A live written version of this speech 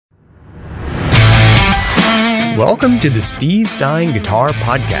Welcome to the Steve Stein Guitar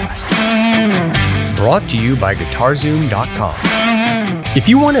Podcast, brought to you by GuitarZoom.com. If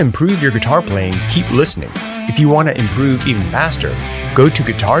you want to improve your guitar playing, keep listening. If you want to improve even faster, go to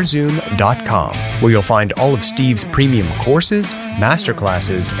GuitarZoom.com, where you'll find all of Steve's premium courses,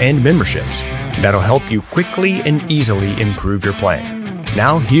 masterclasses, and memberships that'll help you quickly and easily improve your playing.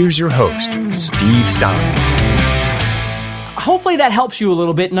 Now here's your host, Steve Stein. Hopefully that helps you a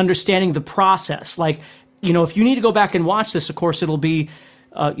little bit in understanding the process. Like, you know, if you need to go back and watch this, of course, it'll be,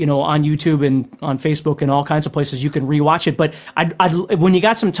 on YouTube and on Facebook and all kinds of places you can rewatch it. But when you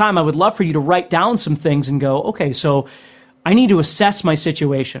got some time, I would love for you to write down some things and go, okay, so I need to assess my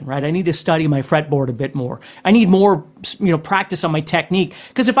situation, right? I need to study my fretboard a bit more. I need more, practice on my technique.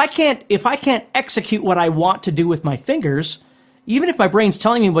 Because if I can't execute what I want to do with my fingers, even if my brain's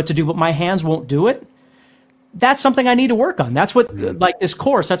telling me what to do, but my hands won't do it, that's something I need to work on. That's what, like this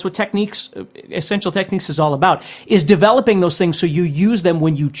course, that's what Essential Techniques is all about, is developing those things so you use them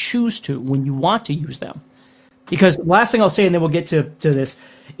when you choose to, when you want to use them. Because the last thing I'll say, and then we'll get to this,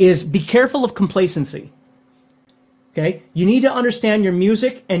 is be careful of complacency. Okay? You need to understand your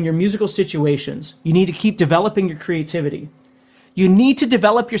music and your musical situations. You need to keep developing your creativity. You need to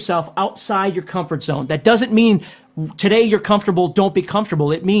develop yourself outside your comfort zone. That doesn't mean today you're comfortable, don't be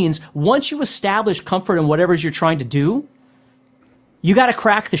comfortable. It means once you establish comfort in whatever you're trying to do, you got to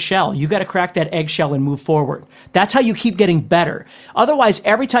crack the shell. You got to crack that eggshell and move forward. That's how you keep getting better. Otherwise,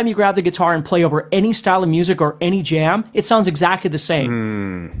 every time you grab the guitar and play over any style of music or any jam, it sounds exactly the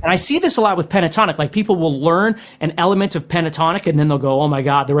same. And I see this a lot with pentatonic. Like people will learn an element of pentatonic and then they'll go, oh my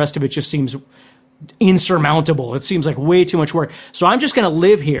God, the rest of it just seems insurmountable. It seems like way too much work. So I'm just going to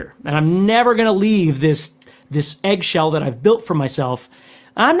live here and I'm never going to leave this eggshell that I've built for myself.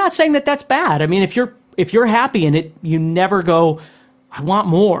 I'm not saying that that's bad. I mean, if you're happy in it, you never go, I want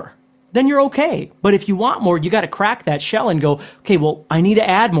more, then you're okay. But if you want more, you got to crack that shell and go, okay, well, I need to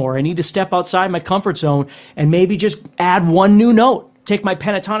add more. I need to step outside my comfort zone and maybe just add one new note. Take my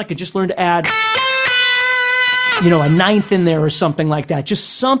pentatonic and just learn to add, a ninth in there or something like that.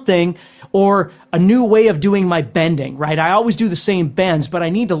 Just something, or a new way of doing my bending, right? I always do the same bends, but I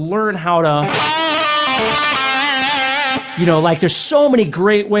need to learn how to, there's so many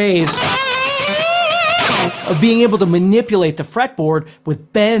great ways of being able to manipulate the fretboard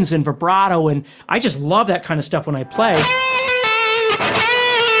with bends and vibrato, and I just love that kind of stuff when I play.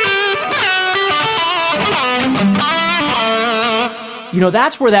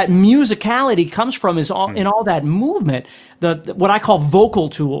 That's where that musicality comes from, is all in all that movement, the what I call vocal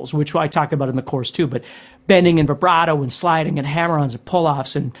tools, which I talk about in the course too, but bending and vibrato and sliding and hammer-ons and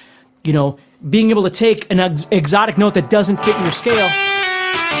pull-offs and, being able to take an exotic note that doesn't fit in your scale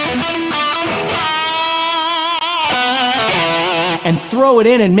and throw it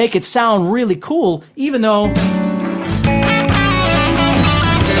in and make it sound really cool, even though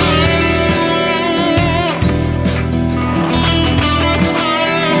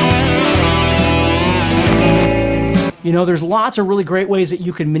there's lots of really great ways that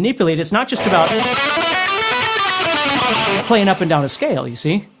you can manipulate. It's not just about playing up and down a scale, you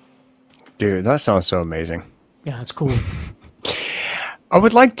see? Dude, that sounds so amazing. Yeah, that's cool. I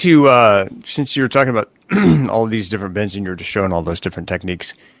would like to, since you're talking about all of these different bends and you're just showing all those different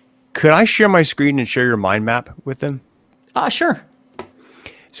techniques, could I share my screen and share your mind map with them? Sure.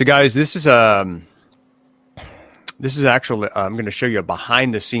 So guys, this is actually, I'm going to show you a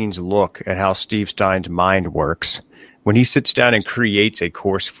behind the scenes look at how Steve Stein's mind works when he sits down and creates a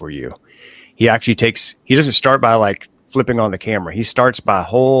course for you. He doesn't start by like flipping on the camera. He starts by a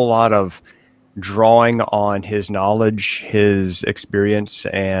whole lot of drawing on his knowledge, his experience,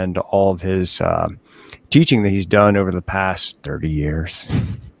 and all of his teaching that he's done over the past 30 years.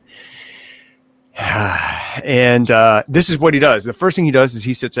 And this is what he does. The first thing he does is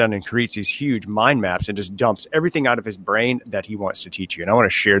he sits down and creates these huge mind maps and just dumps everything out of his brain that he wants to teach you. And I want to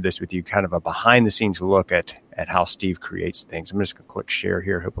share this with you, kind of a behind the scenes look at how Steve creates things. I'm just going to click share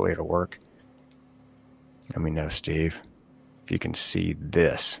here. Hopefully it'll work. Let me know, Steve, if you can see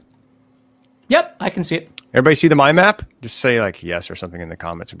this. Yep, I can see it. Everybody see the mind map? Just say like yes or something in the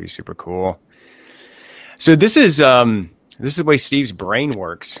comments. It'd be super cool. So this is the way Steve's brain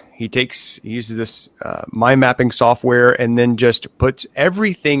works. He uses this mind mapping software and then just puts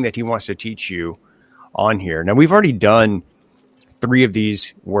everything that he wants to teach you on here. Now, we've already done 3 of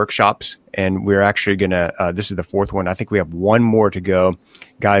these workshops, and we're actually going to, this is the 4th one. I think we have 1 more to go.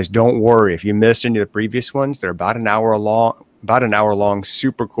 Guys, don't worry. If you missed any of the previous ones, they're about an hour long,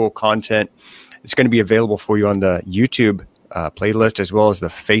 super cool content. It's going to be available for you on the YouTube playlist as well as the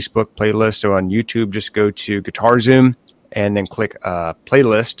Facebook playlist. So on YouTube, just go to Guitar Zoom and then click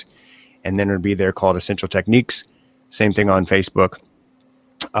playlist, and then it'll be there called Essential Techniques. Same thing on Facebook.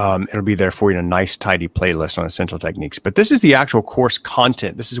 It'll be there for you in a nice, tidy playlist on Essential Techniques. But this is the actual course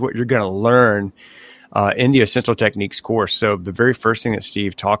content. This is what you're going to learn in the Essential Techniques course. So the very first thing that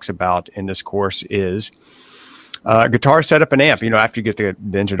Steve talks about in this course is guitar setup and amp. After you get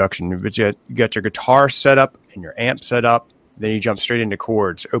the introduction, you got your guitar set up and your amp set up. Then you jump straight into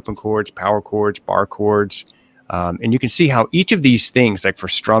chords, open chords, power chords, bar chords. And you can see how each of these things, like for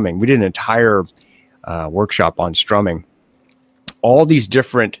strumming, we did an entire workshop on strumming. All these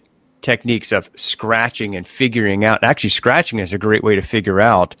different techniques of scratching and figuring out. Actually, scratching is a great way to figure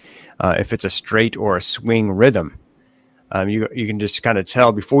out if it's a straight or a swing rhythm. You can just kind of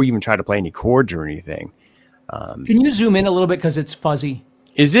tell before you even try to play any chords or anything. Can you zoom in a little bit because it's fuzzy?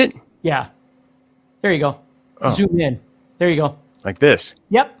 Is it? Yeah. There you go. Oh. Zoom in. There you go. Like this?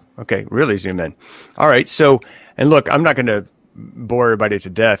 Yep. Okay, really zoom in. All right, so, and look, I'm not going to bore everybody to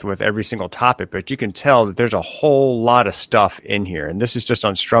death with every single topic, but you can tell that there's a whole lot of stuff in here, and this is just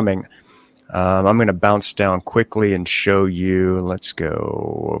on strumming. I'm going to bounce down quickly and show you. Let's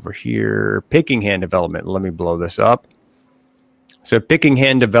go over here. Picking hand development. Let me blow this up. So picking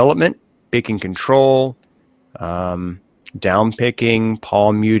hand development, picking control, down picking,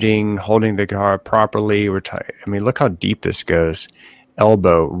 palm muting, holding the guitar properly. Look how deep this goes.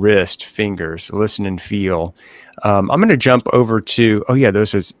 Elbow, wrist, fingers, listen and feel. I'm going to jump over to,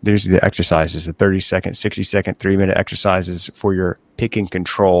 there's the exercises, the 30-second, 60-second, 3-minute exercises for your picking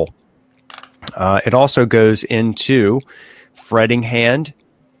control. It also goes into fretting hand,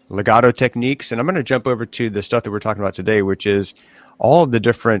 legato techniques, and I'm going to jump over to the stuff that we're talking about today, which is all of the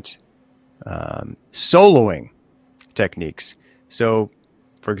different soloing techniques. So,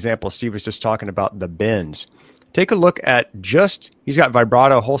 for example, Steve was just talking about the bends. Take a look at he's got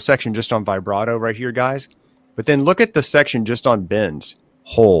vibrato, a whole section just on vibrato right here, guys. But then look at the section just on bends,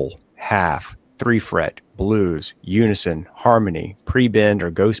 whole, half, 3-fret, blues, unison, harmony, pre-bend or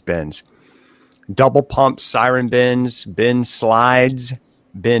ghost bends, double pumps, siren bends, bend slides,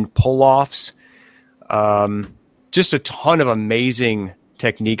 bend pull-offs. Just a ton of amazing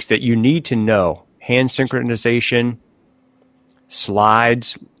techniques that you need to know. Hand synchronization,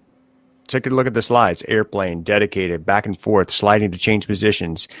 slides. Take a look at the slides. Airplane, dedicated, back and forth, sliding to change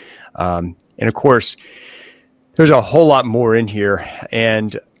positions. And of course, there's a whole lot more in here.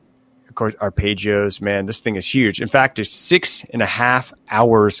 And of course, arpeggios, man, this thing is huge. In fact, it's 6.5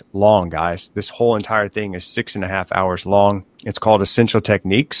 hours long, guys. This whole entire thing is 6.5 hours long. It's called Essential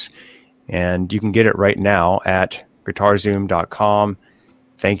Techniques. And you can get it right now at guitarzoom.com.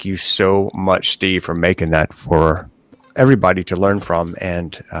 Thank you so much, Steve, for making that for everybody to learn from.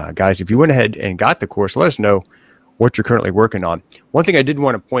 And guys, if you went ahead and got the course, let us know what you're currently working on. One thing I did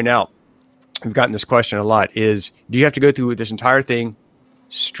want to point out, we've gotten this question a lot, is do you have to go through this entire thing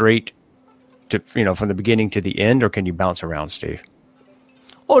straight to, from the beginning to the end, or can you bounce around, Steve?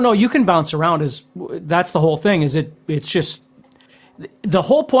 Oh, no, you can bounce around. That's the whole thing. It's just the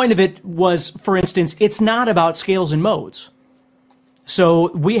whole point of it was, for instance, it's not about scales and modes.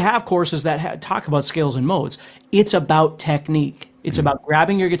 So we have courses that talk about scales and modes. It's about technique. It's about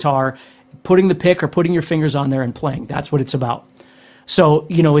grabbing your guitar, putting the pick or putting your fingers on there and playing. That's what it's about. So,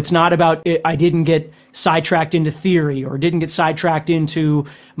 it's not about I didn't get sidetracked into theory or didn't get sidetracked into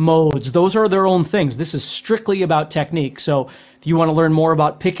modes. Those are their own things. This is strictly about technique. So if you want to learn more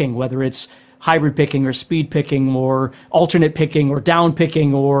about picking, whether it's hybrid picking or speed picking or alternate picking or down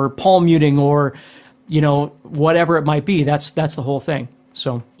picking or palm muting or whatever it might be, that's the whole thing.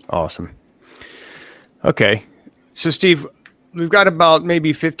 So awesome. Okay. So Steve, we've got about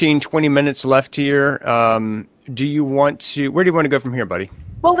maybe 15, 20 minutes left here. Where do you want to go from here, buddy?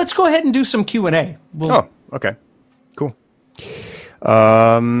 Well, let's go ahead and do some Q&A. Okay. Cool.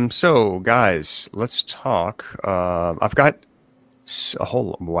 So guys, let's talk. I've got I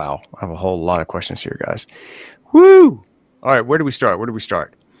have a whole lot of questions here, guys. Woo! All right. Where do we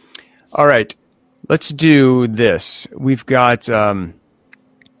start? All right. Let's do this. We've got oh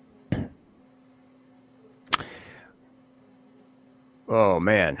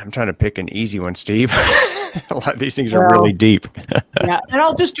man, I'm trying to pick an easy one, Steve. A lot of these things are really deep. Yeah, and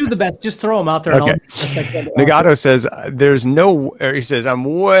I'll just do the best. Just throw them out there. Okay. Nagato says he says, I'm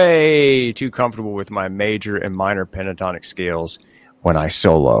way too comfortable with my major and minor pentatonic scales when I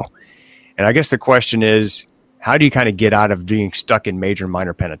solo. And I guess the question is, how do you kind of get out of being stuck in major and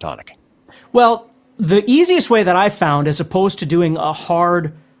minor pentatonic? Well, the easiest way that I found, as opposed to doing a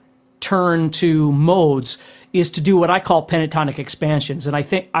hard turn to modes, is to do what I call pentatonic expansions. And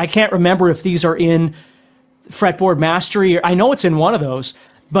I can't remember if these are in Fretboard Mastery. I know it's in one of those,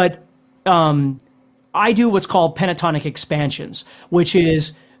 but I do what's called pentatonic expansions, which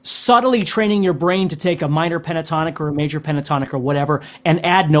is subtly training your brain to take a minor pentatonic or a major pentatonic or whatever and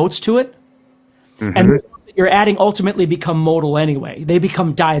add notes to it. Mm-hmm. And the notes that you're adding ultimately become modal anyway. They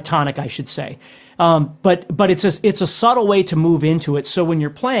become diatonic, I should say. But it's a subtle way to move into it. So when you're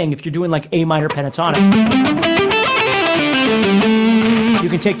playing, if you're doing like A minor pentatonic, you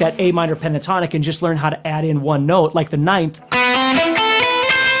can take that A minor pentatonic and just learn how to add in one note, like the ninth.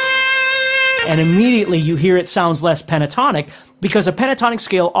 And immediately you hear it sounds less pentatonic, because a pentatonic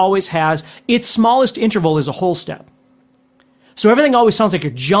scale always has its smallest interval is a whole step. So everything always sounds like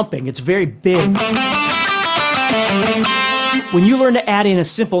you're jumping. It's very big. When you learn to add in a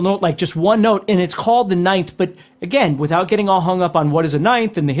simple note, like just one note, and it's called the ninth, but again, without getting all hung up on what is a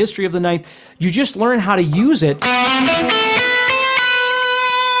ninth and the history of the ninth, you just learn how to use it.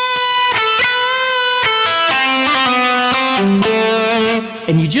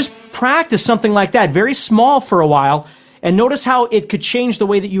 And you just practice something like that, very small for a while, and notice how it could change the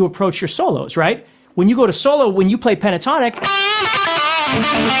way that you approach your solos, right? When you go to solo, when you play pentatonic,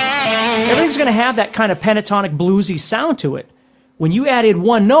 everything's going to have that kind of pentatonic bluesy sound to it. When you add in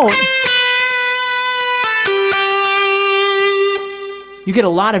one note, you get a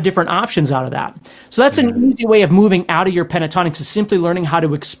lot of different options out of that. So that's an easy way of moving out of your pentatonics, is simply learning how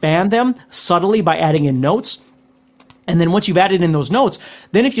to expand them subtly by adding in notes. And then once you've added in those notes,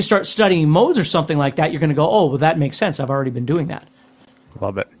 then if you start studying modes or something like that, you're going to go, oh, well, that makes sense. I've already been doing that.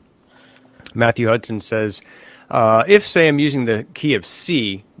 Love it. Matthew Hudson says, if, say, I'm using the key of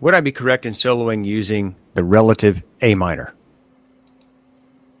C, would I be correct in soloing using the relative A minor?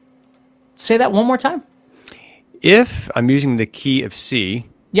 Say that one more time. If I'm using the key of C,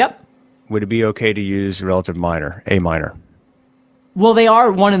 yep, would it be okay to use relative minor, A minor? Well, they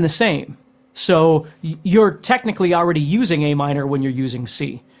are one and the same. So you're technically already using A minor when you're using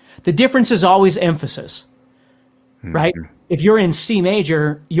C. The difference is always emphasis, right? Mm-hmm. If you're in C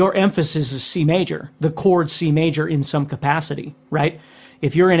major, your emphasis is C major, the chord C major in some capacity, right?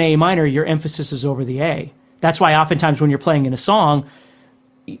 If you're in A minor, your emphasis is over the A. That's why oftentimes when you're playing in a song,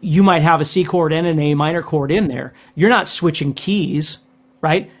 you might have a C chord and an A minor chord in there. You're not switching keys,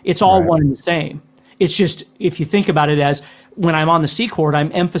 right? It's all one and the same. It's just, if you think about it as, when I'm on the C chord,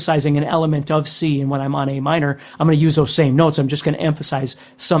 I'm emphasizing an element of C, and when I'm on A minor, I'm going to use those same notes. I'm just going to emphasize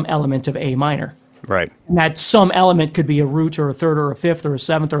some element of A minor. Right. And that some element could be a root or a third or a fifth or a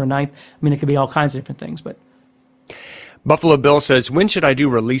seventh or a ninth. I mean, it could be all kinds of different things. But Buffalo Bill says, when should I do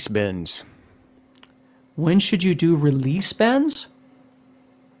release bends? When should you do release bends?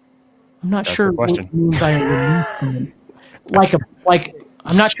 I'm not sure what you mean by a release bend.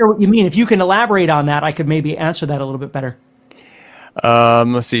 I'm not sure what you mean. If you can elaborate on that, I could maybe answer that a little bit better.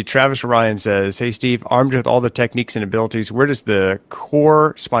 Let's see. Travis Ryan says, hey, Steve, armed with all the techniques and abilities, where does the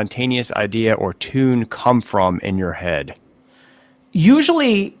core spontaneous idea or tune come from in your head?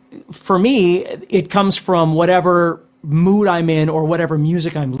 Usually, for me, it comes from whatever mood I'm in or whatever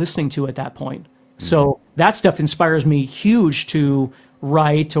music I'm listening to at that point. Mm-hmm. So that stuff inspires me huge to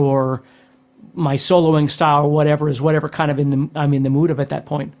write, or my soloing style or whatever is whatever kind of I'm in the mood of at that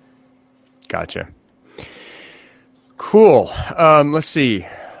point. Gotcha. Cool. Let's see.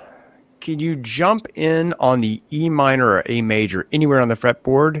 Can you jump in on the E minor or A major anywhere on the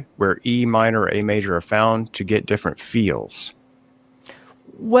fretboard where E minor or A major are found to get different feels?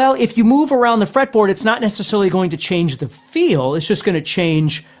 Well, if you move around the fretboard, it's not necessarily going to change the feel. It's just going to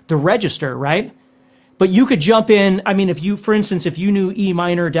change the register, right? But you could jump in. I mean, if you, for instance, if you knew E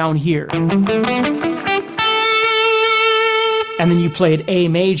minor down here, and then you played A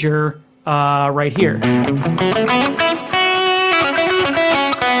major right here,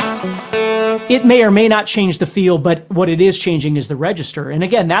 it may or may not change the feel, but what it is changing is the register. And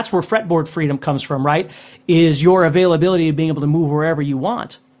again, that's where fretboard freedom comes from, right? Is your availability of being able to move wherever you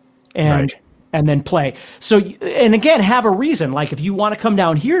want and then play. So, and again, have a reason. Like if you want to come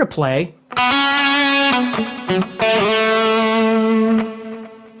down here to play,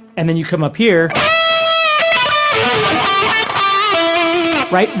 and then you come up here,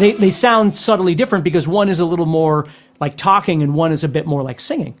 right? They sound subtly different because one is a little more like talking and one is a bit more like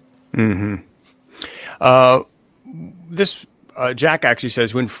singing. Mm-hmm. Jack actually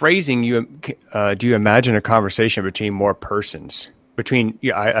says, when phrasing, do you imagine a conversation between more persons?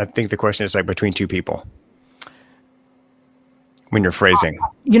 I think the question is like between two people. When you're phrasing,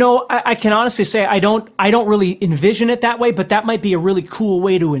 I can honestly say I don't really envision it that way, but that might be a really cool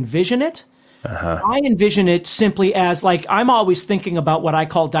way to envision it. Uh-huh. I envision it simply as like, I'm always thinking about what I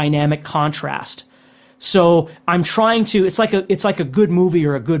call dynamic contrast. So I'm trying to, it's like a good movie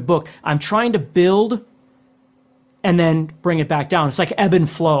or a good book. I'm trying to build and then bring it back down. It's like ebb and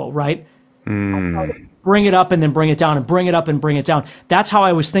flow, right? bring it up and then bring it down and bring it up and bring it down. That's how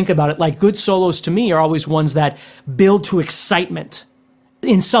I always think about it. Like good solos to me are always ones that build to excitement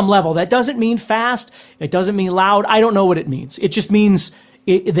in some level. That doesn't mean fast. It doesn't mean loud. I don't know what it means. It just means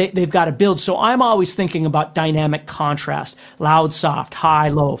they've got to build. So I'm always thinking about dynamic contrast, loud, soft, high,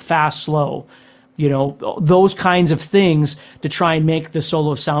 low, fast, slow, those kinds of things to try and make the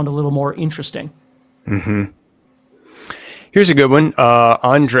solo sound a little more interesting. Mm-hmm. Here's a good one.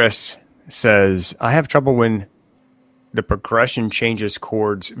 Andres says, I have trouble when the progression changes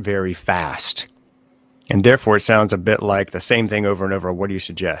chords very fast, and therefore it sounds a bit like the same thing over and over. What do you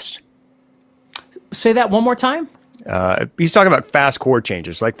suggest? Say that one more time. He's talking about fast chord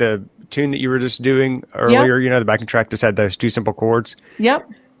changes, like the tune that you were just doing earlier. Yep. The backing track just had those two simple chords. Yep.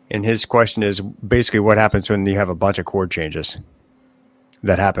 And his question is basically what happens when you have a bunch of chord changes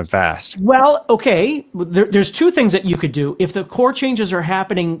that happen fast. Well, okay, there's two things that you could do. If the chord changes are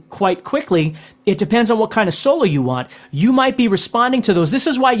happening quite quickly, it depends on what kind of solo you want. You might be responding to those. This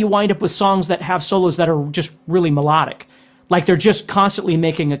is why you wind up with songs that have solos that are just really melodic, like they're just constantly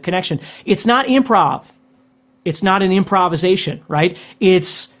making a connection. It's not improv. It's not an improvisation, right?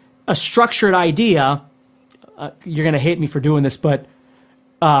 It's a structured idea. You're going to hate me for doing this, but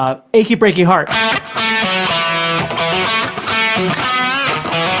Achy Breaky Heart.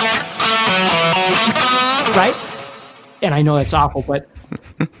 Right? And I know that's awful, but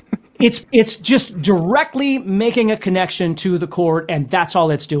it's just directly making a connection to the chord, and that's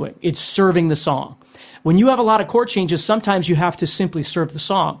all it's doing. It's serving the song. When you have a lot of chord changes, sometimes you have to simply serve the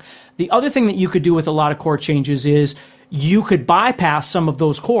song. The other thing that you could do with a lot of chord changes is you could bypass some of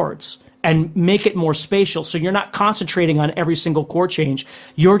those chords and make it more spatial. So you're not concentrating on every single chord change.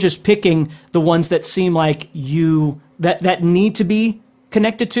 You're just picking the ones that seem like that need to be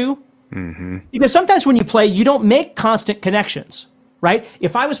connected to. Mm-hmm. Because sometimes when you play, you don't make constant connections, right?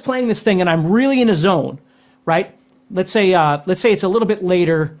 If I was playing this thing and I'm really in a zone, right? Let's say it's a little bit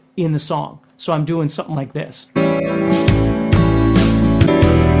later in the song. So I'm doing something like this. And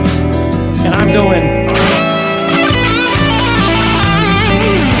I'm going...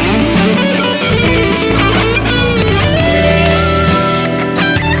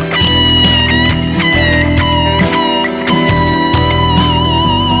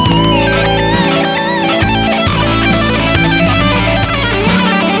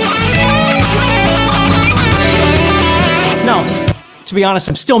 To be honest,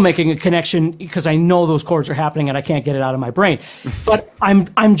 I'm still making a connection because I know those chords are happening and I can't get it out of my brain. But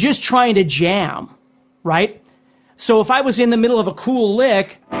I'm just trying to jam, right? So if I was in the middle of a cool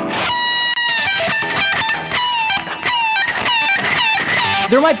lick,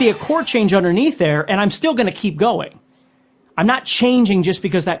 there might be a chord change underneath there, and I'm still going to keep going. I'm not changing just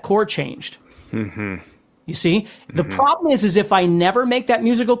because that chord changed. Mm-hmm. You see? Mm-hmm. The problem is if I never make that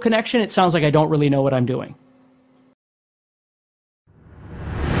musical connection, it sounds like I don't really know what I'm doing.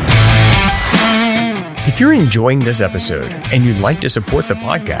 If you're enjoying this episode and you'd like to support the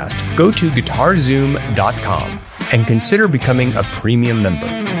podcast, go to guitarzoom.com and consider becoming a premium member.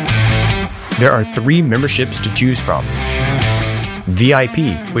 There are 3 memberships to choose from.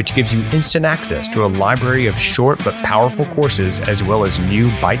 VIP, which gives you instant access to a library of short but powerful courses as well as new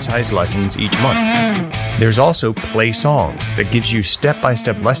bite-sized lessons each month. There's also Play Songs that gives you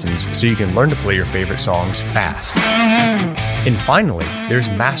step-by-step lessons so you can learn to play your favorite songs fast. And finally, there's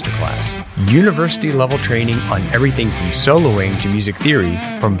Masterclass, university-level training on everything from soloing to music theory,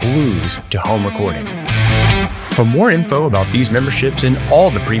 from blues to home recording. For more info about these memberships and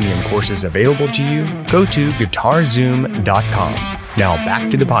all the premium courses available to you, go to guitarzoom.com. Now back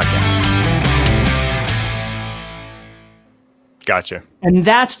to the podcast. Gotcha. And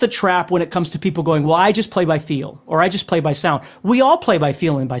that's the trap when it comes to people going, well, I just play by feel, or I just play by sound. We all play by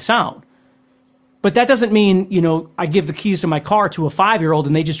feel and by sound. But that doesn't mean, I give the keys to my car to a 5-year-old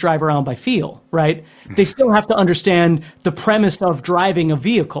and they just drive around by feel, right? They still have to understand the premise of driving a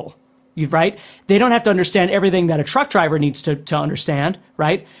vehicle, right? They don't have to understand everything that a truck driver needs to understand,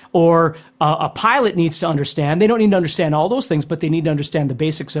 right? Or a pilot needs to understand. They don't need to understand all those things, but they need to understand the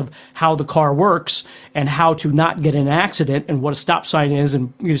basics of how the car works and how to not get in an accident and what a stop sign is.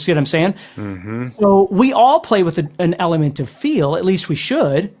 And you see what I'm saying? Mm-hmm. So we all play with an element of feel. At least we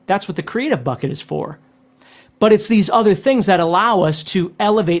should. That's what the creative bucket is for. But it's these other things that allow us to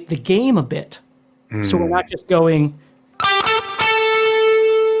elevate the game a bit. Mm. So we're not just going...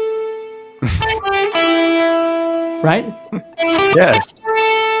 Right? Yes.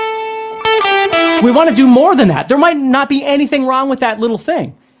 We want to do more than that. There might not be anything wrong with that little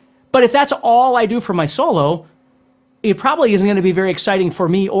thing. But if that's all I do for my solo, it probably isn't going to be very exciting for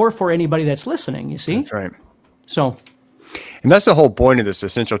me or for anybody that's listening, you see? That's right. So. And that's the whole point of this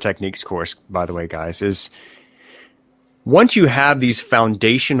Essential Techniques course, by the way, guys, is once you have these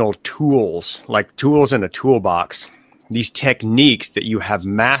foundational tools, like tools in a toolbox, these techniques that you have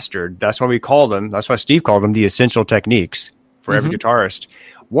mastered, that's why we call them, that's why Steve called them the essential techniques for every guitarist.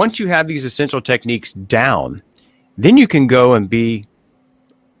 Once you have these essential techniques down, then you can go and be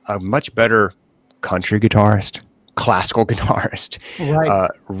a much better country guitarist, classical guitarist,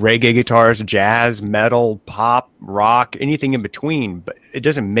 reggae guitarist, jazz, metal, pop, rock, anything in between. But it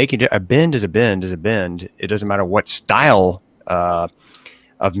doesn't make it. A bend is a bend is a bend. It doesn't matter what style of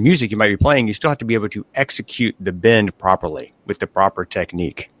music you might be playing. You still have to be able to execute the bend properly with the proper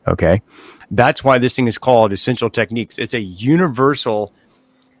technique. Okay, that's why this thing is called Essential Techniques. It's a universal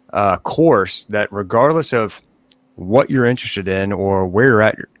course that, regardless of what you're interested in or where you're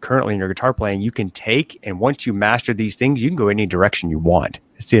at currently in your guitar playing, you can take. And once you master these things, you can go any direction you want.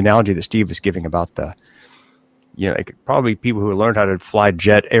 It's the analogy that Steve was giving about like probably people who learned how to fly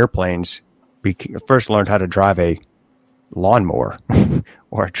jet airplanes first learned how to drive a lawnmower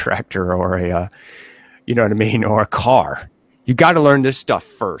or a tractor or or a car. You got to learn this stuff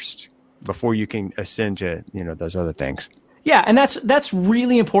first before you can ascend to, those other things. Yeah, and that's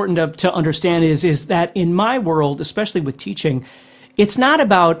really important to understand is that in my world, especially with teaching, it's not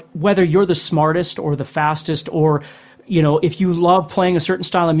about whether you're the smartest or the fastest or, if you love playing a certain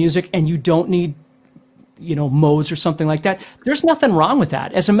style of music and you don't need, modes or something like that. There's nothing wrong with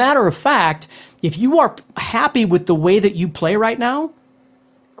that. As a matter of fact, if you are happy with the way that you play right now,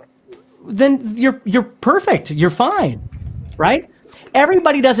 then you're perfect. You're fine, right?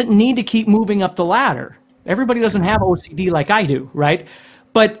 Everybody doesn't need to keep moving up the ladder. Everybody doesn't have OCD like I do, right?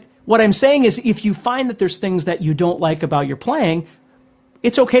 But what I'm saying is if you find that there's things that you don't like about your playing,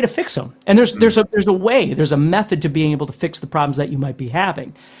 it's okay to fix them. And there's a way, there's a method to being able to fix the problems that you might be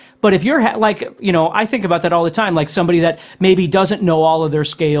having. But if you're I think about that all the time, like somebody that maybe doesn't know all of their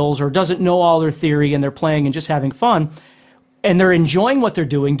scales or doesn't know all their theory and they're playing and just having fun and they're enjoying what they're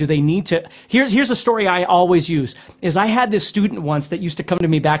doing, do they need to? Here's a story I always use, is I had this student once that used to come to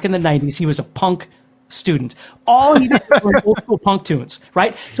me back in the 90s. He was a punk student. All he did was learn old school punk tunes,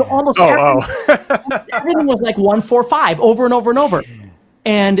 right? So almost everything was like 1-4-5 over and over and over.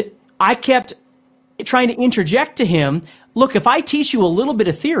 And I kept trying to interject to him, look, if I teach you a little bit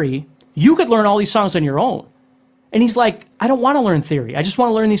of theory, you could learn all these songs on your own. And he's like, I don't want to learn theory. I just want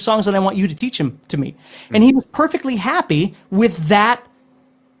to learn these songs and I want you to teach them to me. And he was perfectly happy with that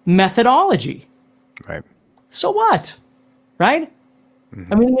methodology. Right. So what? Right?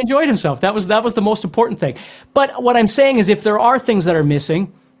 I mean, he enjoyed himself. That was the most important thing. But what I'm saying is if there are things that are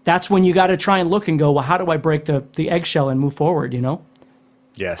missing, that's when you got to try and look and go, well, how do I break the eggshell and move forward,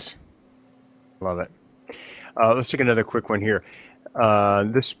 Yes. Love it. Let's take another quick one here.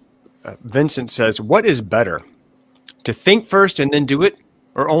 Vincent says, what is better, to think first and then do it,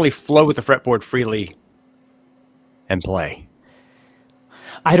 or only flow with the fretboard freely and play?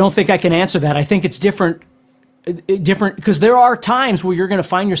 I don't think I can answer that. I think it's different because there are times where you're going to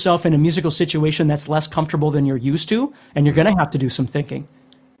find yourself in a musical situation that's less comfortable than you're used to, and you're going to have to do some thinking.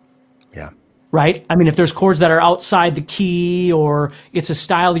 Yeah. Right? I mean, if there's chords that are outside the key or it's a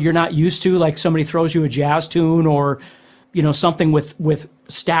style that you're not used to, like somebody throws you a jazz tune or, something with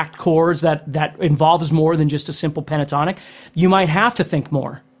stacked chords that involves more than just a simple pentatonic, you might have to think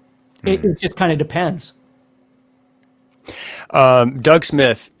more. It just kind of depends. Doug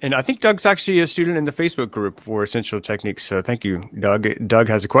Smith, and I think Doug's actually a student in the Facebook group for Essential Techniques. So thank you, Doug. Doug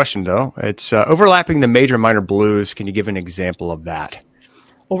has a question, though. It's overlapping the major minor blues. Can you give an example of that?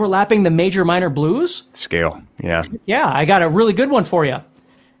 Overlapping the major minor blues? Scale, yeah. Yeah, I got a really good one for you.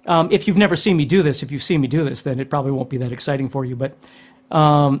 If you've never seen me do this, then it probably won't be that exciting for you. But,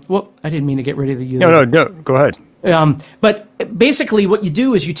 I didn't mean to get rid of the... No, go ahead. But basically what you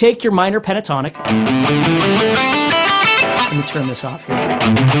do is you take your minor pentatonic... Let me turn this off here.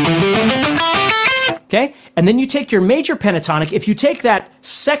 Okay? And then you take your major pentatonic. If you take that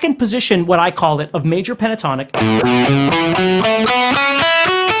second position, what I call it, of major pentatonic,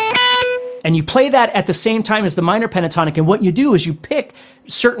 and you play that at the same time as the minor pentatonic, and what you do is you pick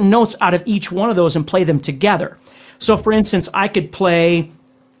certain notes out of each one of those and play them together. So, for instance, I could play,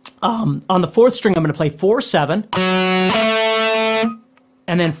 on the fourth string, I'm going to play 4-7,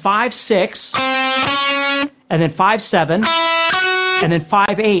 and then 5-6, and then 5-7, and then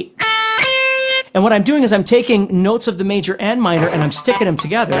 5-8. And what I'm doing is I'm taking notes of the major and minor, and I'm sticking them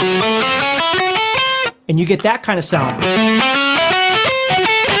together. And you get that kind of sound.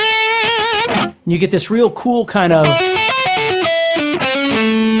 And you get this real cool kind of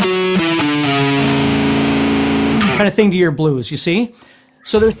thing to your blues, you see?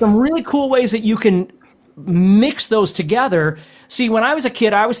 So there's some really cool ways that you can mix those together. See, when I was a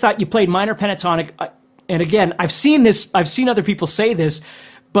kid, I always thought you played minor pentatonic. And again, I've seen other people say this,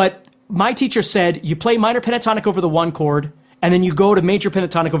 but my teacher said you play minor pentatonic over the 1 chord, and then you go to major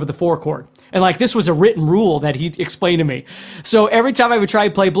pentatonic over the 4 chord. And like, this was a written rule that he explained to me. So every time I would try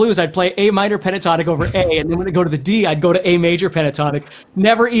to play blues, I'd play A minor pentatonic over A, and then when I go to the D, I'd go to A major pentatonic,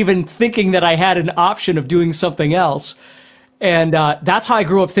 never even thinking that I had an option of doing something else. And that's how I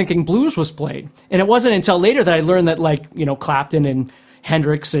grew up thinking blues was played. And it wasn't until later that I learned that, like, you know, Clapton and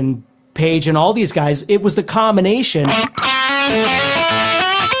Hendrix and Page and all these guys, it was the combination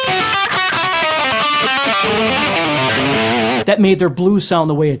that made their blues sound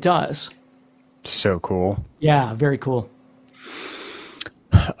the way it does. So cool. Yeah, very cool.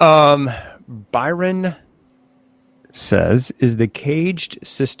 Byron says, is the caged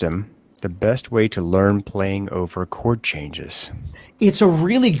system the best way to learn playing over chord changes? It's a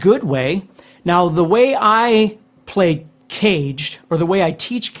really good way. Now, the way I play caged, or the way I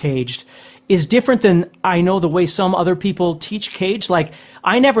teach caged, is different than I know the way some other people teach caged. Like,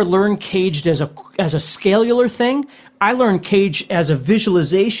 I never learned caged as a scalular thing. I learned caged as a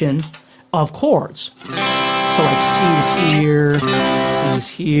visualization of chords. So like C is here, C is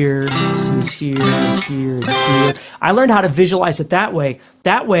here, C is here, and here, and here. I learned how to visualize it that way.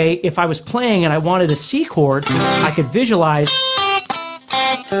 That way, if I was playing and I wanted a C chord, I could visualize.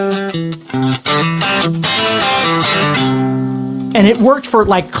 And it worked for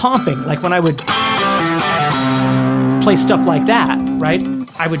like comping, like when I would play stuff like that, right?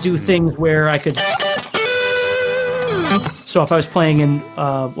 I would do things where I could. So if I was playing in,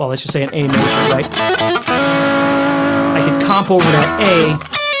 well, let's just say an A major, right? I could comp over that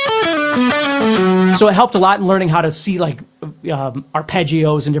A. So it helped a lot in learning how to see like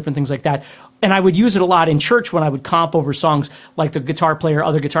arpeggios and different things like that. And I would use it a lot in church when I would comp over songs, like the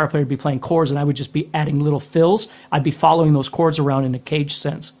other guitar player would be playing chords, and I would just be adding little fills. I'd be following those chords around in a caged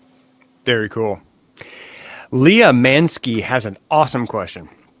sense. Very cool. Leah Mansky has an awesome question.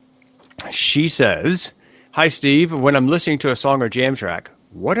 She says, hi, Steve. When I'm listening to a song or jam track,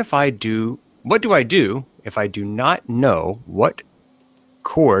 what do I do if I do not know what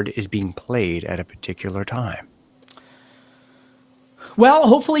chord is being played at a particular time? Well,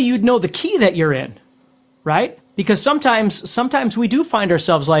 hopefully you'd know the key that you're in, right? Because sometimes we do find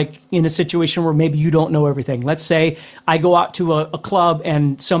ourselves like in a situation where maybe you don't know everything. Let's say I go out to a club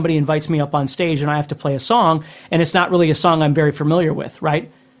and somebody invites me up on stage and I have to play a song, and it's not really a song I'm very familiar with, right?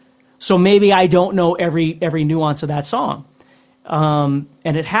 So maybe I don't know every nuance of that song. And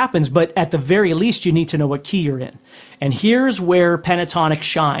it happens, but at the very least, you need to know what key you're in. And here's where pentatonic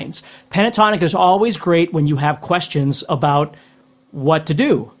shines. Pentatonic is always great when you have questions about what to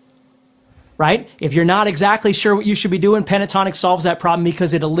do, right? If you're not exactly sure what you should be doing, pentatonic solves that problem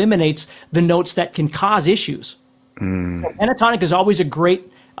because it eliminates the notes that can cause issues. So pentatonic is always a great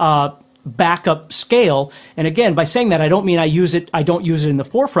backup scale. And again, by saying that, I don't mean I don't use it in the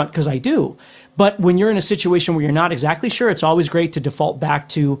forefront, because I do. But when you're in a situation where you're not exactly sure, it's always great to default back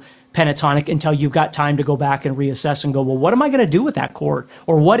to pentatonic until you've got time to go back and reassess and go, well, what am I going to do with that chord?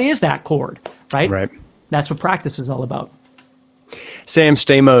 Or what is that chord, right? Right. That's what practice is all about. Sam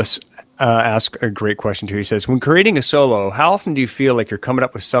Stamos asked a great question too. He says, when creating a solo, how often do you feel like you're coming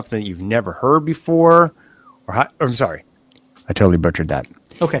up with something that you've never heard before? I'm sorry, I totally butchered that.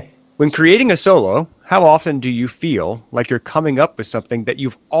 Okay. When creating a solo, how often do you feel like you're coming up with something that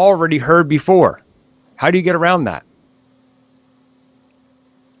you've already heard before? How do you get around that?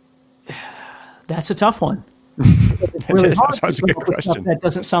 That's a tough one. It's really hard. That's a good question. That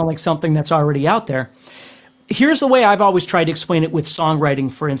doesn't sound like something that's already out there. Here's the way I've always tried to explain it with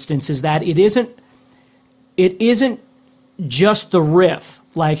songwriting, for instance, is that it isn't just the riff.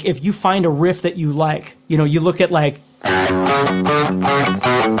 Like, if you find a riff that you like, you look at like,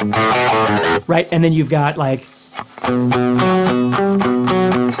 right, and then you've got like,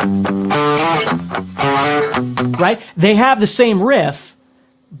 right? They have the same riff,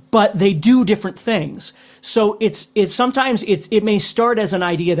 but they do different things. So it's sometimes it may start as an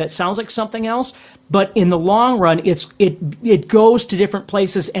idea that sounds like something else, but in the long run, it goes to different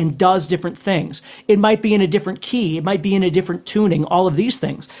places and does different things. It might be in a different key, it might be in a different tuning, all of these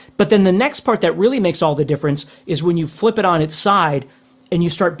things. But then the next part that really makes all the difference is when you flip it on its side and you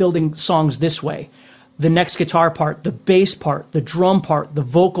start building songs this way. The next guitar part, the bass part, the drum part, the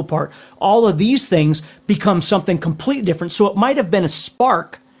vocal part, all of these things become something completely different. So it might have been a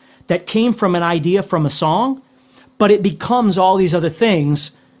spark that came from an idea from a song, but it becomes all these other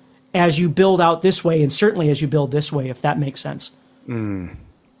things as you build out this way, and certainly as you build this way, if that makes sense.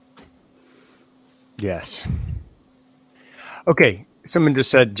 Yes. Okay. Someone just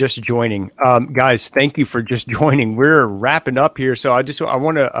said just joining. Guys, thank you for just joining. We're wrapping up here, so I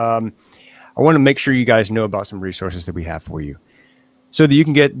want to make sure you guys know about some resources that we have for you, so that you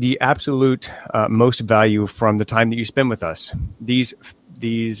can get the absolute most value from the time that you spend with us. These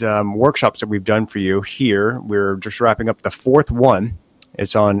workshops that we've done for you here, we're just wrapping up the fourth one.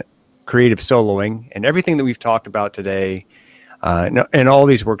 It's on creative soloing, and everything that we've talked about today, and all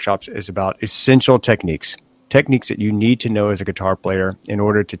these workshops is about essential techniques that you need to know as a guitar player in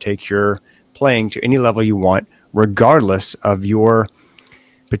order to take your playing to any level you want, regardless of your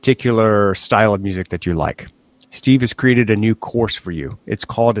particular style of music that you like. Steve has created a new course for you. It's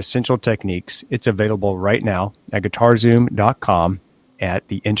called Essential Techniques. It's available right now at guitarzoom.com at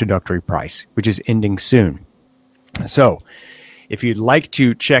the introductory price, which is ending soon. So if you'd like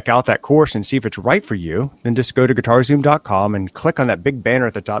to check out that course and see if it's right for you, then just go to guitarzoom.com and click on that big banner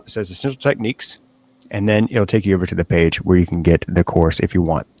at the top that says Essential Techniques. And then it'll take you over to the page where you can get the course if you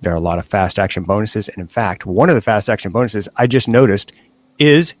want. There are a lot of fast action bonuses. And in fact, one of the fast action bonuses I just noticed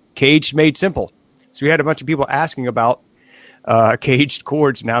is Caged Made Simple. So we had a bunch of people asking about caged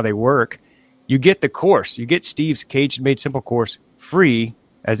chords and how they work. You get the course. You get Steve's Caged Made Simple course free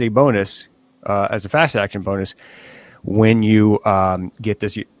as a bonus, as a fast action bonus, when you get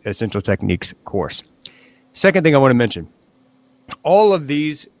this Essential Techniques course. Second thing I want to mention. All of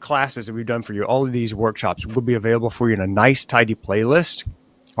these classes that we've done for you, all of these workshops will be available for you in a nice, tidy playlist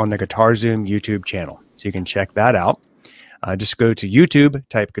on the Guitar Zoom YouTube channel. So you can check that out. Just go to YouTube,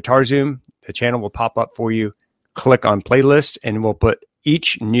 type Guitar Zoom. The channel will pop up for you. Click on playlist, and we'll put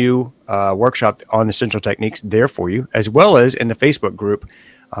each new workshop on Essential Techniques there for you, as well as in the Facebook group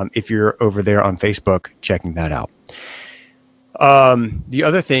if you're over there on Facebook checking that out. The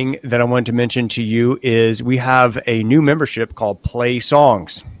other thing that I wanted to mention to you is we have a new membership called Play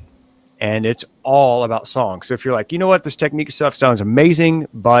Songs, and it's all about songs. So if you're like, you know what, this technique stuff sounds amazing,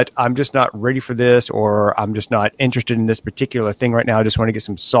 but I'm just not ready for this, or I'm just not interested in this particular thing right now. I just want to get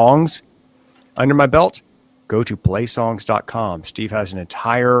some songs under my belt. Go to playsongs.com. Steve has an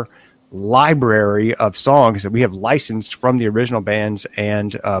entire library of songs that we have licensed from the original bands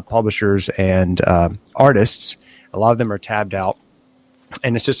and publishers and artists. A lot of them are tabbed out,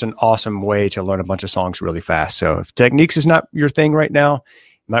 and it's just an awesome way to learn a bunch of songs really fast. So if techniques is not your thing right now,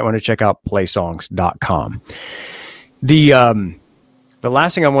 you might want to check out playsongs.com. The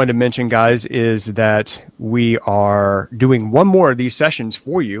last thing I wanted to mention, guys, is that we are doing one more of these sessions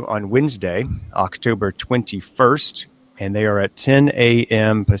for you on Wednesday, October 21st, and they are at 10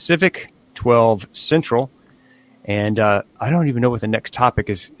 a.m. Pacific, 12 Central. And I don't even know what the next topic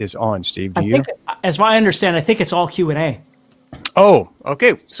is on, Steve. Do you? As I understand, I think it's all Q&A. Oh,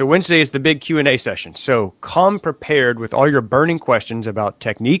 okay. So Wednesday is the big Q&A session. So come prepared with all your burning questions about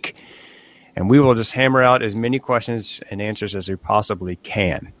technique, and we will just hammer out as many questions and answers as we possibly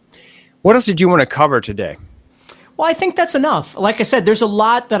can. What else did you want to cover today? Well, I think that's enough. Like I said, there's a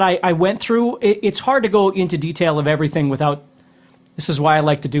lot that I went through. It's hard to go into detail of everything without. This is why I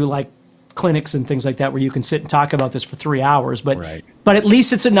like to do like clinics and things like that, where you can sit and talk about this for 3 hours. But right. But at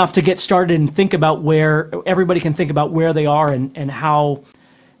least it's enough to get started and think about where everybody can think about where they are and how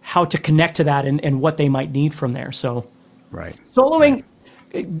to connect to that and what they might need from there. So, right. Soloing.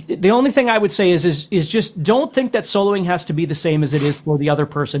 The only thing I would say is just don't think that soloing has to be the same as it is for the other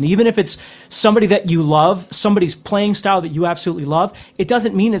person. Even if it's somebody that you love, somebody's playing style that you absolutely love, it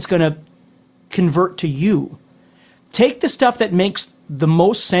doesn't mean it's going to convert to you. Take the stuff that makes the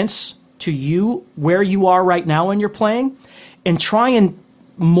most sense to you, where you are right now in your playing, and try and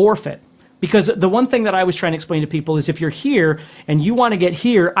morph it. Because the one thing that I was trying to explain to people is if you're here and you want to get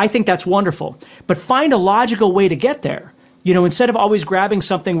here, I think that's wonderful. But find a logical way to get there. You know, instead of always grabbing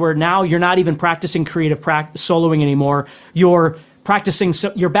something where now you're not even practicing creative soloing anymore, you're practicing,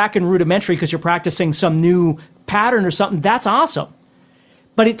 you're back in rudimentary because you're practicing some new pattern or something. That's awesome.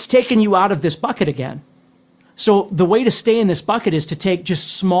 But it's taken you out of this bucket again. So the way to stay in this bucket is to take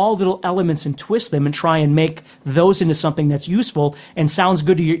just small little elements and twist them and try and make those into something that's useful and sounds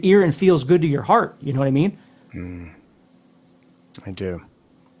good to your ear and feels good to your heart. You know what I mean? I do.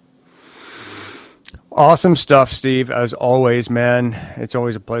 Awesome stuff, Steve. As always, man, it's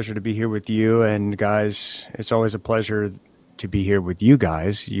always a pleasure to be here with you. And guys, it's always a pleasure to be here with you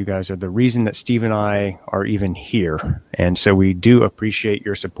guys. You guys are the reason that Steve and I are even here. And so we do appreciate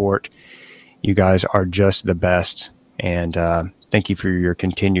your support. You guys are just the best. And thank you for your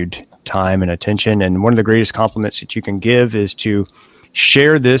continued time and attention. And one of the greatest compliments that you can give is to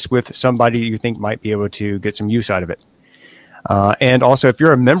share this with somebody you think might be able to get some use out of it. And also, if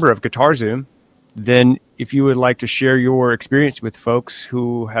you're a member of Guitar Zoom, then if you would like to share your experience with folks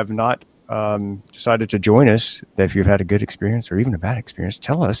who have not decided to join us, that if you've had a good experience or even a bad experience,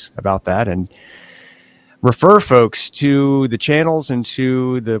 tell us about that and refer folks to the channels and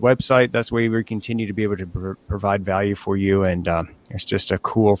to the website. That's the way we continue to be able to provide value for you. And it's just a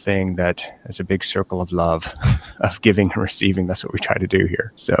cool thing that it's a big circle of love of giving and receiving. That's what we try to do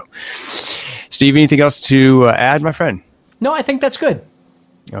here. So, Steve, anything else to add, my friend? No, I think that's good.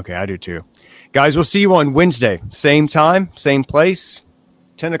 Okay, I do too. Guys, we'll see you on Wednesday. Same time, same place,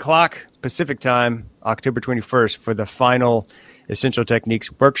 10 o'clock Pacific time, October 21st for the final Essential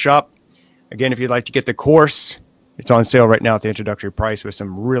Techniques workshop. Again, if you'd like to get the course, it's on sale right now at the introductory price with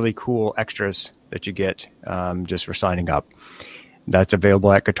some really cool extras that you get just for signing up. That's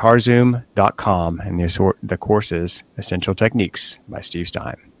available at guitarzoom.com, and the course is Essential Techniques by Steve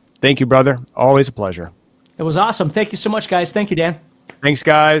Stein. Thank you, brother. Always a pleasure. It was awesome. Thank you so much, guys. Thank you, Dan. Thanks,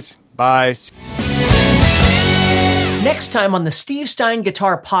 guys. Bye. Next time on the Steve Stein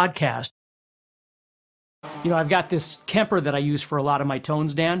Guitar Podcast, I've got this Kemper that I use for a lot of my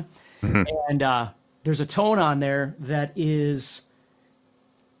tones, Dan. Mm-hmm. And there's a tone on there that is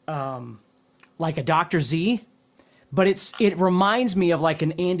like a Dr. Z, but it reminds me of like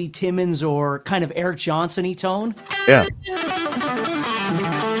an Andy Timmons or kind of Eric Johnson-y tone. Yeah.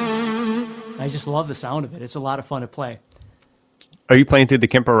 I just love the sound of it. It's a lot of fun to play. Are you playing through the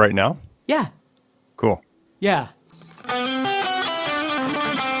Kemper right now? Yeah. Cool. Yeah.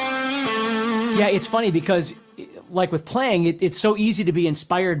 Yeah, it's funny because like with playing, it's so easy to be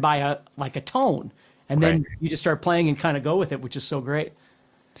inspired by a tone, and then you just start playing and kind of go with it, which is so great.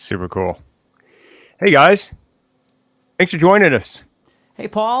 Super cool. Hey guys, thanks for joining us. Hey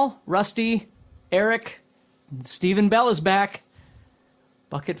Paul, Rusty, Eric, Stephen Bell is back.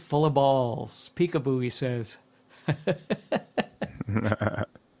 Bucket full of balls. Peekaboo, he says.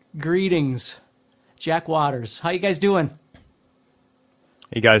 Greetings, Jack Waters. How you guys doing?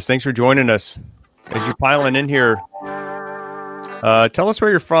 Hey guys, thanks for joining us. As you're piling in here, tell us where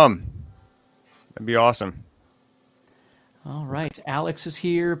you're from. That'd be awesome. All right. Alex is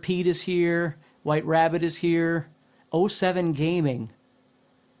here. Pete is here. White Rabbit is here. 07 Gaming.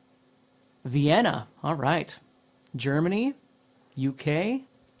 Vienna. All right. Germany. UK. You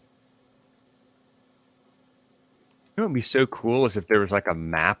know what would be so cool is if there was like a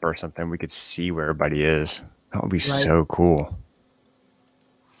map or something we could see where everybody is. That would be so cool.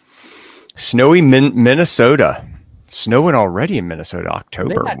 Snowy Minnesota. Snowing already in Minnesota,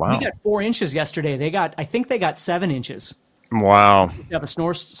 October. Wow. We got 4 inches yesterday. I think they got 7 inches. Wow. We have a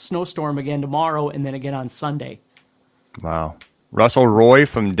snowstorm again tomorrow and then again on Sunday. Wow. Russell Roy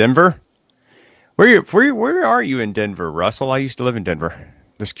from Denver. Where are you in Denver, Russell? I used to live in Denver.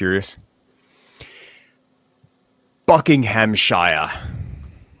 Just curious. Buckinghamshire.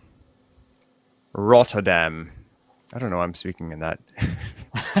 Rotterdam. I don't know why I'm speaking in that.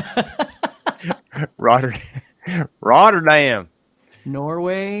 Rotterdam.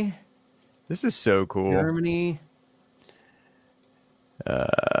 Norway. This is so cool. Germany.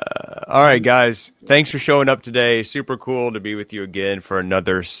 All right, guys. Thanks for showing up today. Super cool to be with you again for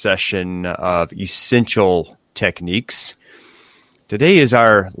another session of Essential Techniques. Today is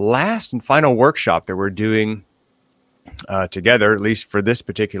our last and final workshop that we're doing together, at least for this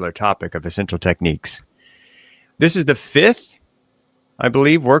particular topic of Essential Techniques. This is the 5th, I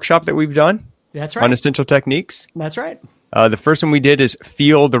believe, workshop that we've done. That's right. On Essential Techniques. That's right. The first one we did is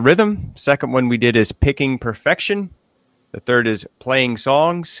Feel the Rhythm. Second one we did is Picking Perfection. The third is Playing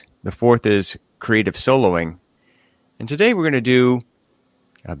Songs. The fourth is Creative Soloing. And today we're going to do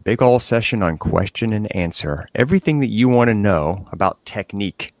a big old session on question and answer. Everything that you want to know about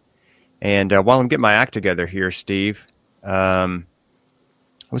technique. And while I'm getting my act together here, Steve, I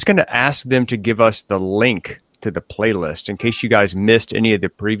was going to ask them to give us the link to the playlist in case you guys missed any of the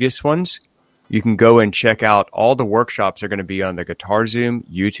previous ones. You can go and check out all the workshops are going to be on the Guitar Zoom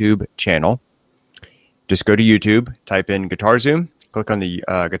YouTube channel. Just go to YouTube, type in Guitar Zoom, click on the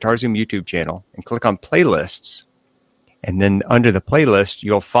Guitar Zoom YouTube channel, and click on playlists. And then under the playlist,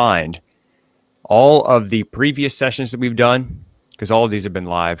 you'll find all of the previous sessions that we've done, because all of these have been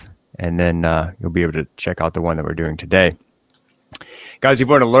live. And then you'll be able to check out the one that we're doing today. Guys, if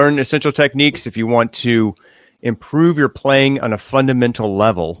you want to learn essential techniques, if you want to improve your playing on a fundamental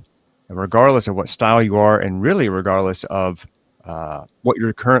level, and regardless of what style you are, and really regardless of what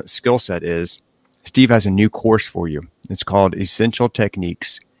your current skill set is, Steve has a new course for you. It's called Essential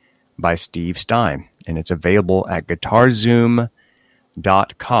Techniques by Steve Stein, and it's available at guitarzoom.com.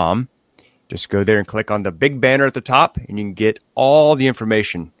 Just go there and click on the big banner at the top, and you can get all the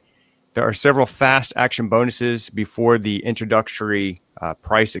information. There are several fast action bonuses before the introductory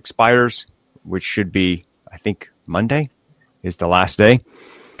price expires, which should be, I think, Monday is the last day.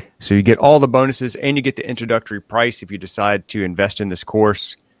 So you get all the bonuses and you get the introductory price if you decide to invest in this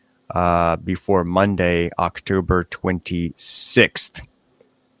course before Monday, October 26th.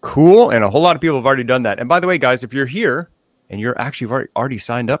 Cool. And a whole lot of people have already done that. And by the way, guys, if you're here and you're actually already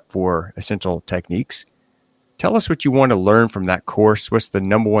signed up for Essential Techniques, tell us what you want to learn from that course. What's the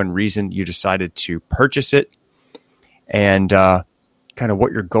number one reason you decided to purchase it? And kind of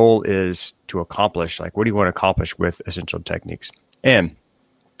what your goal is to accomplish. Like, what do you want to accomplish with Essential Techniques? And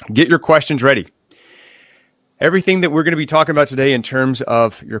get your questions ready. Everything that we're going to be talking about today in terms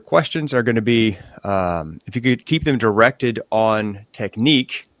of your questions are going to be, if you could keep them directed on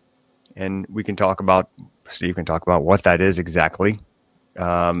technique, and we can talk about, Steve can talk about what that is exactly.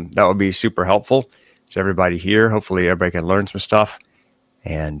 That would be super helpful to everybody here. Hopefully everybody can learn some stuff,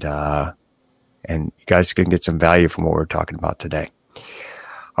 and you guys can get some value from what we're talking about today.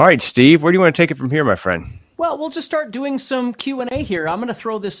 All right, Steve, where do you want to take it from here, my friend? Well, we'll just start doing some Q&A here. I'm going to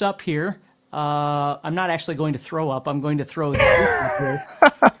throw this up here. I'm not actually going to throw up. I'm going to throw this up here.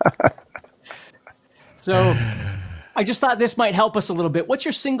 So I just thought this might help us a little bit. What's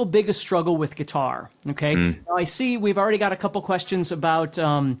your single biggest struggle with guitar? Okay. Now I see we've already got a couple questions about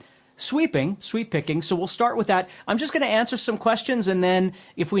sweep picking. So we'll start with that. I'm just going to answer some questions, and then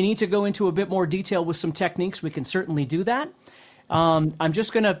if we need to go into a bit more detail with some techniques, we can certainly do that. I'm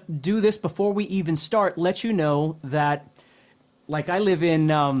just going to do this before we even start, let you know that, like, I live in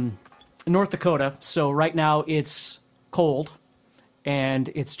North Dakota, so right now it's cold,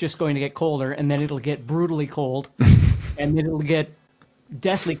 and it's just going to get colder, and then it'll get brutally cold, and then it'll get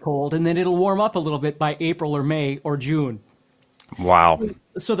deathly cold, and then it'll warm up a little bit by April or May or June. Wow.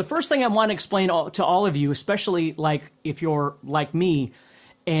 So the first thing I want to explain to all of you, especially like if you're like me,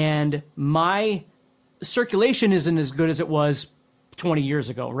 and my circulation isn't as good as it was 20 years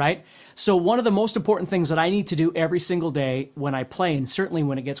ago, right? So one of the most important things that I need to do every single day when I play, and certainly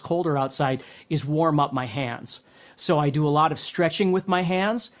when it gets colder outside, is warm up my hands. So I do a lot of stretching with my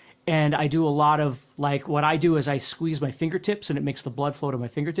hands, and I do a lot of, like, what I do is I squeeze my fingertips and it makes the blood flow to my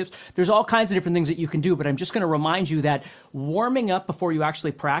fingertips. There's all kinds of different things that you can do, but I'm just going to remind you that warming up before you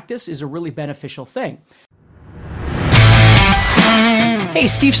actually practice is a really beneficial thing. Hey,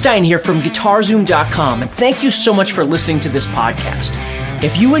 Steve Stein here from GuitarZoom.com, and thank you so much for listening to this podcast.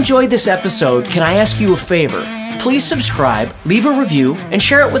 If you enjoyed this episode, can I ask you a favor? Please subscribe, leave a review, and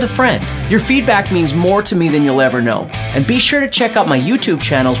share it with a friend. Your feedback means more to me than you'll ever know. And be sure to check out my YouTube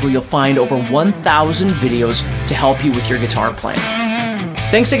channels where you'll find over 1,000 videos to help you with your guitar playing.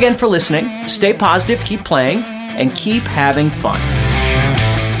 Thanks again for listening. Stay positive, keep playing, and keep having fun.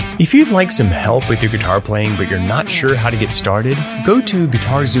 If you'd like some help with your guitar playing but you're not sure how to get started, go to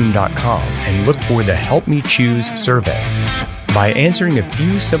GuitarZoom.com and look for the Help Me Choose survey. By answering a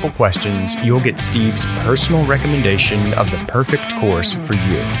few simple questions, you'll get Steve's personal recommendation of the perfect course for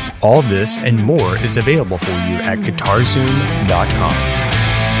you. All this and more is available for you at GuitarZoom.com.